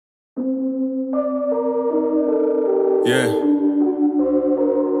Yeah,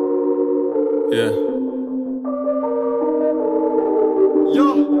 yeah. Yo,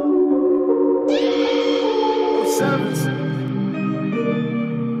 sevens,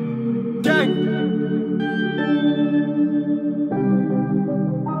 gang.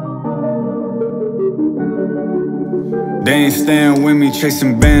 They ain't staying with me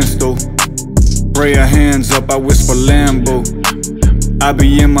chasing bands though. Spray your hands up, I whisper Lambo. I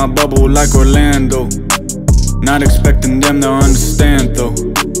be in my bubble like Orlando. Not expecting them to understand though.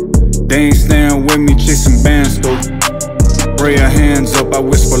 They ain't staying with me chasing bands though. Spray your hands up, I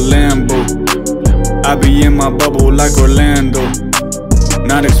whisper Lambo. I be in my bubble like Orlando.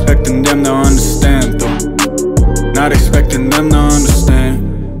 Not expecting them to understand though. Not expecting them to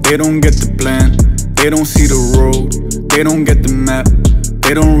understand. They don't get the plan, they don't see the road, they don't get the map,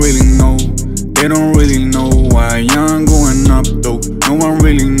 they don't really know. They don't really know why young going up though. No one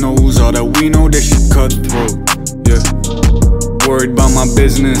really knows, all that we know they should cut throat. Yeah, worried about my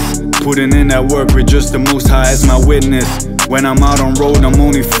business, putting in that work with just the Most High as my witness. When I'm out on road, I'm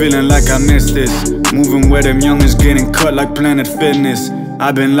only feeling like I missed this. Moving where them youngins getting cut like Planet Fitness.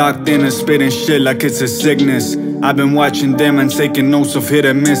 I've been locked in and spitting shit like it's a sickness. I've been watching them and taking notes of hit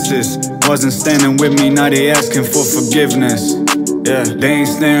and misses. Wasn't standing with me, now they asking for forgiveness. Yeah, they ain't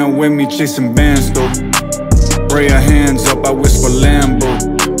staying with me chasing bands though. Spray your hands up, I whisper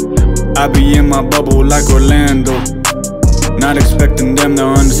Lambo. I be in my bubble like Orlando. Not expecting them to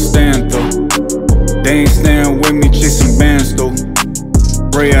understand though. They ain't staying with me chasing bands though.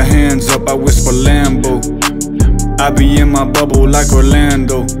 Spray your hands up, I whisper Lambo. I be in my bubble like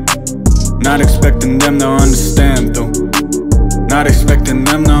Orlando. Not expecting them to understand though. Not expecting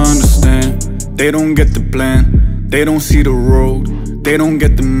them to understand. They don't get the plan, they don't see the road, they don't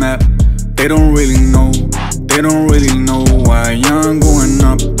get the map, they don't really know. They don't really know why young going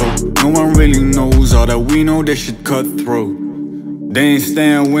up though. No one really knows, all that we know they should cut throat. They ain't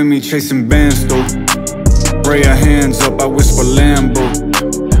staying with me chasing bands though. Spray your hands up, I whisper Lambo.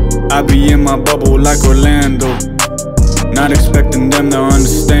 I be in my bubble like Orlando. Not expecting them to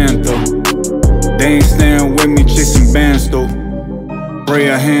understand though. They ain't staying with me chasing bands though. Spray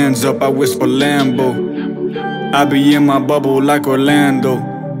your hands up, I whisper Lambo. I be in my bubble like Orlando.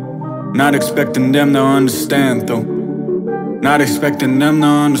 Not expecting them to understand though. Not expecting them to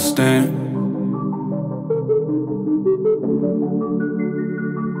understand.